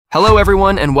Hello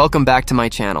everyone and welcome back to my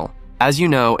channel. As you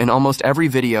know, in almost every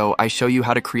video, I show you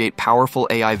how to create powerful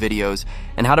AI videos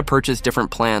and how to purchase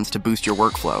different plans to boost your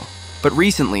workflow. But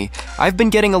recently, I've been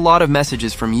getting a lot of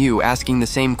messages from you asking the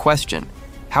same question.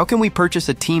 How can we purchase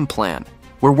a team plan?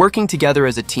 We're working together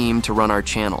as a team to run our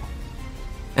channel.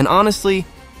 And honestly,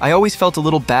 I always felt a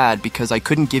little bad because I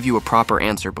couldn't give you a proper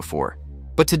answer before.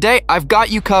 But today, I've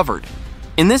got you covered.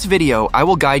 In this video, I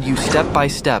will guide you step by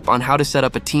step on how to set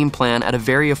up a team plan at a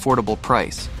very affordable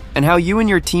price, and how you and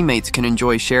your teammates can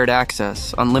enjoy shared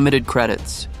access, unlimited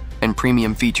credits, and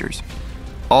premium features,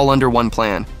 all under one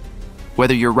plan.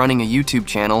 Whether you're running a YouTube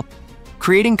channel,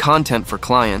 creating content for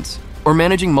clients, or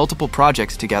managing multiple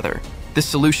projects together, this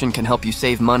solution can help you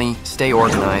save money, stay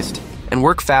organized, and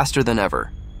work faster than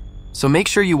ever. So make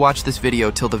sure you watch this video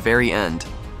till the very end,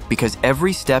 because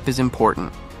every step is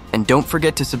important. And don't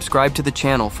forget to subscribe to the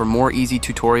channel for more easy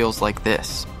tutorials like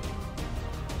this.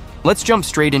 Let's jump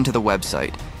straight into the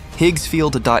website,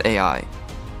 Higgsfield.ai.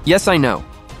 Yes, I know.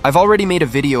 I've already made a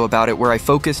video about it where I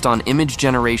focused on image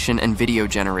generation and video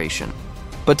generation.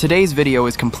 But today's video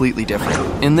is completely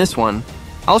different. In this one,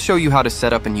 I'll show you how to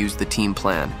set up and use the team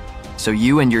plan, so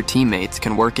you and your teammates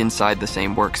can work inside the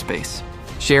same workspace,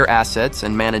 share assets,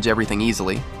 and manage everything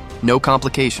easily. No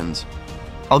complications.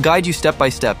 I'll guide you step by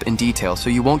step in detail so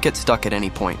you won't get stuck at any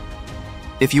point.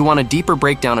 If you want a deeper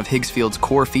breakdown of Higgsfield's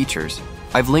core features,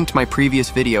 I've linked my previous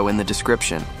video in the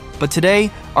description. But today,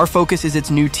 our focus is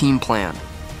its new team plan.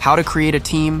 How to create a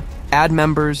team, add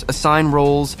members, assign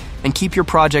roles, and keep your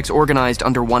projects organized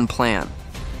under one plan.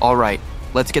 All right,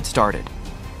 let's get started.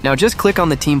 Now just click on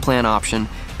the team plan option,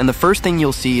 and the first thing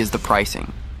you'll see is the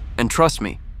pricing. And trust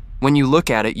me, when you look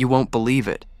at it, you won't believe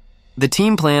it. The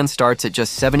team plan starts at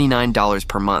just $79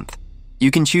 per month. You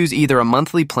can choose either a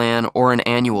monthly plan or an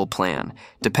annual plan,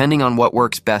 depending on what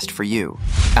works best for you.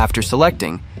 After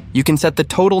selecting, you can set the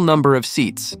total number of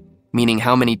seats, meaning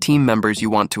how many team members you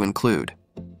want to include.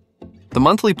 The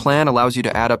monthly plan allows you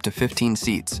to add up to 15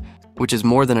 seats, which is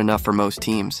more than enough for most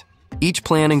teams. Each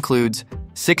plan includes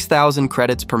 6,000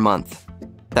 credits per month.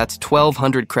 That's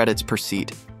 1,200 credits per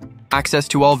seat. Access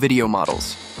to all video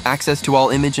models, access to all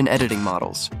image and editing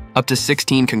models, up to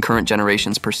 16 concurrent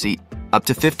generations per seat, up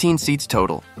to 15 seats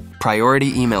total,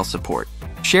 priority email support,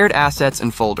 shared assets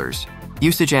and folders,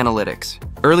 usage analytics,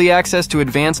 early access to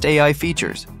advanced AI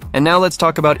features. And now let's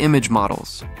talk about image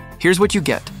models. Here's what you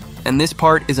get, and this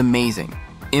part is amazing.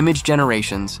 Image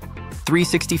generations,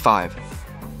 365,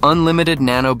 unlimited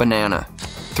nano banana,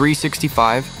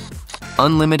 365,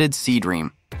 unlimited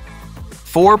Seedream,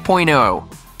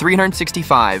 4.0,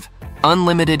 365,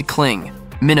 unlimited Kling,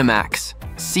 Minimax,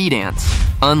 Seedance,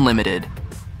 unlimited,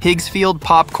 Higgsfield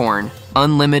Popcorn,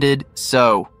 unlimited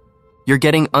So. You're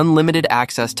getting unlimited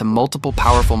access to multiple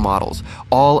powerful models,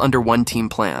 all under one team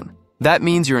plan. That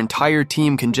means your entire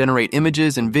team can generate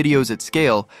images and videos at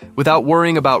scale without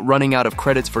worrying about running out of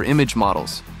credits for image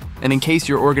models. And in case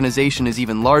your organization is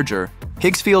even larger,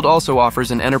 Higgsfield also offers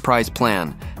an enterprise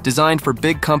plan designed for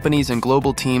big companies and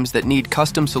global teams that need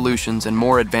custom solutions and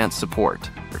more advanced support.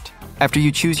 After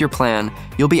you choose your plan,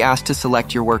 you'll be asked to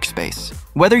select your workspace.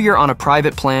 Whether you're on a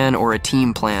private plan or a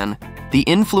team plan, the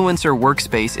influencer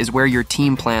workspace is where your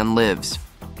team plan lives.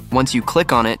 Once you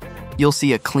click on it, you'll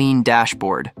see a clean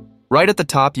dashboard. Right at the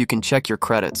top, you can check your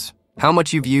credits, how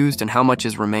much you've used and how much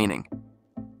is remaining.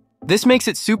 This makes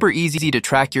it super easy to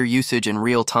track your usage in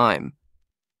real time.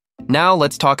 Now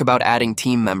let's talk about adding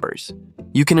team members.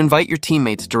 You can invite your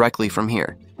teammates directly from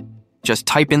here. Just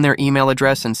type in their email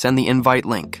address and send the invite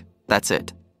link. That's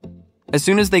it. As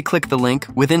soon as they click the link,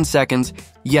 within seconds,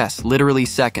 yes, literally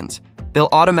seconds, they'll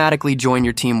automatically join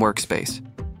your team workspace.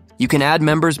 You can add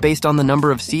members based on the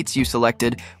number of seats you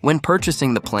selected when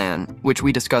purchasing the plan, which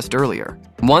we discussed earlier.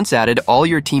 Once added, all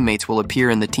your teammates will appear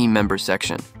in the team members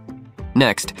section.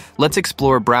 Next, let's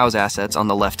explore Browse Assets on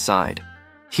the left side.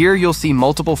 Here you'll see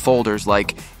multiple folders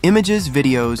like Images,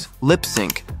 Videos, Lip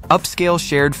Sync, Upscale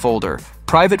Shared Folder,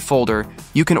 Private Folder.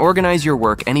 You can organize your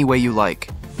work any way you like.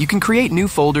 You can create new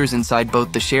folders inside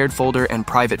both the shared folder and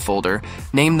private folder,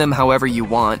 name them however you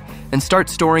want, and start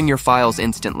storing your files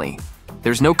instantly.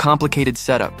 There's no complicated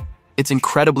setup. It's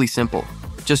incredibly simple.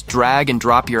 Just drag and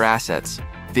drop your assets,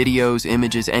 videos,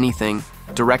 images, anything,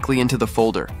 directly into the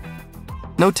folder.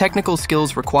 No technical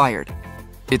skills required.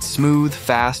 It's smooth,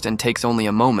 fast, and takes only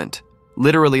a moment,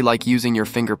 literally like using your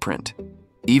fingerprint.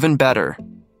 Even better,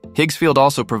 Higgsfield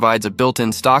also provides a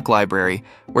built-in stock library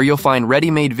where you'll find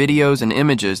ready-made videos and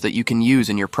images that you can use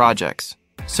in your projects.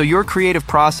 So your creative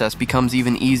process becomes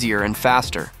even easier and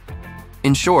faster.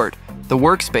 In short, the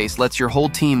workspace lets your whole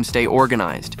team stay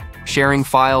organized, sharing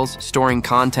files, storing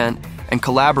content, and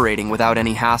collaborating without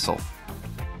any hassle.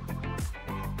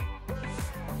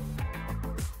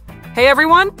 Hey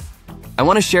everyone! I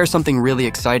want to share something really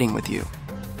exciting with you.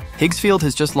 Higgsfield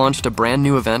has just launched a brand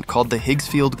new event called the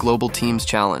Higgsfield Global Teams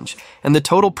Challenge, and the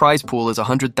total prize pool is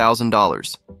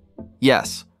 $100,000.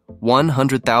 Yes,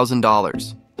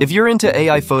 $100,000. If you're into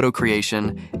AI photo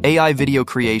creation, AI video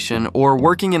creation, or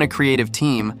working in a creative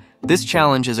team, this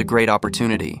challenge is a great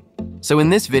opportunity. So in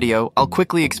this video, I'll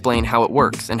quickly explain how it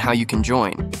works and how you can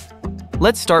join.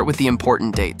 Let's start with the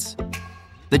important dates.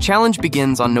 The challenge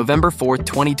begins on November 4th,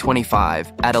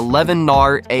 2025 at 11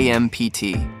 a.m.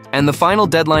 PT, and the final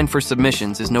deadline for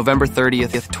submissions is November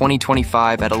 30th,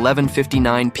 2025 at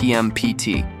 11:59 p.m.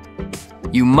 PT.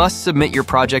 You must submit your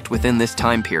project within this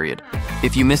time period.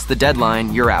 If you miss the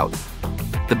deadline, you're out.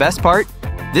 The best part?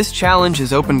 This challenge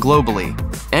is open globally.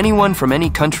 Anyone from any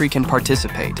country can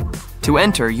participate. To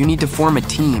enter, you need to form a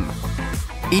team.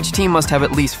 Each team must have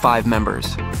at least 5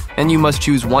 members, and you must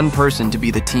choose one person to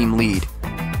be the team lead.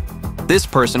 This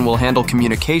person will handle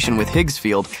communication with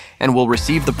Higgsfield and will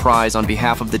receive the prize on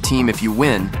behalf of the team if you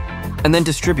win, and then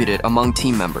distribute it among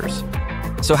team members.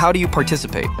 So how do you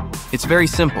participate? It's very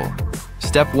simple.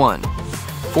 Step 1.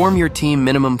 Form your team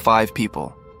minimum 5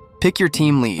 people. Pick your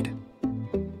team lead.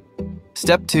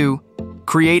 Step 2.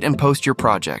 Create and post your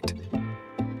project.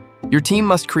 Your team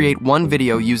must create one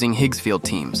video using Higgsfield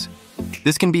Teams.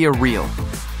 This can be a reel,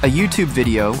 a YouTube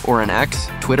video, or an X,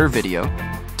 Twitter video.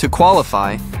 To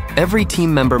qualify, every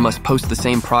team member must post the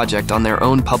same project on their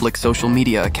own public social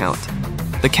media account.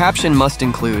 The caption must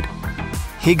include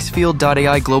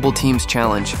Higgsfield.ai Global Teams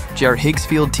Challenge, Jer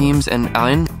Higgsfield Teams and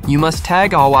ein. You must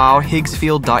tag our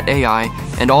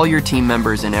Higgsfield.ai and all your team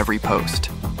members in every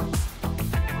post.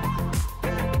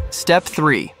 Step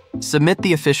 3. Submit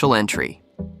the official entry.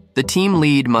 The team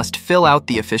lead must fill out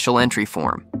the official entry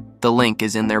form. The link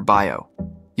is in their bio.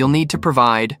 You'll need to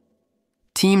provide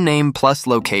team name plus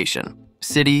location,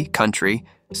 city, country,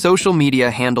 social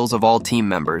media handles of all team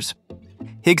members,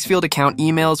 Higgsfield account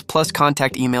emails plus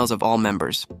contact emails of all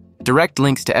members, direct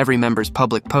links to every member's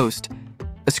public post,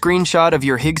 a screenshot of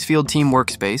your Higgsfield team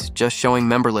workspace, just showing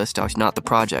member list, not the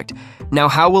project. Now,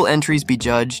 how will entries be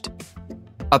judged?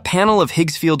 A panel of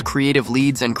Higgsfield creative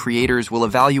leads and creators will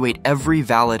evaluate every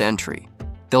valid entry.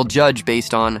 They'll judge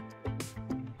based on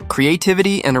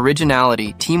creativity and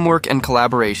originality, teamwork and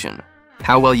collaboration,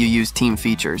 how well you use team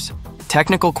features,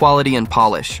 technical quality and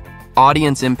polish,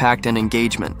 audience impact and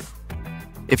engagement.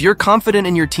 If you're confident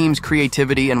in your team's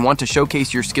creativity and want to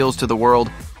showcase your skills to the world,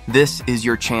 this is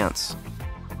your chance.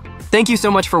 Thank you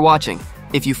so much for watching.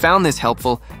 If you found this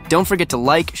helpful, don't forget to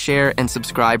like, share, and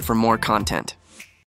subscribe for more content.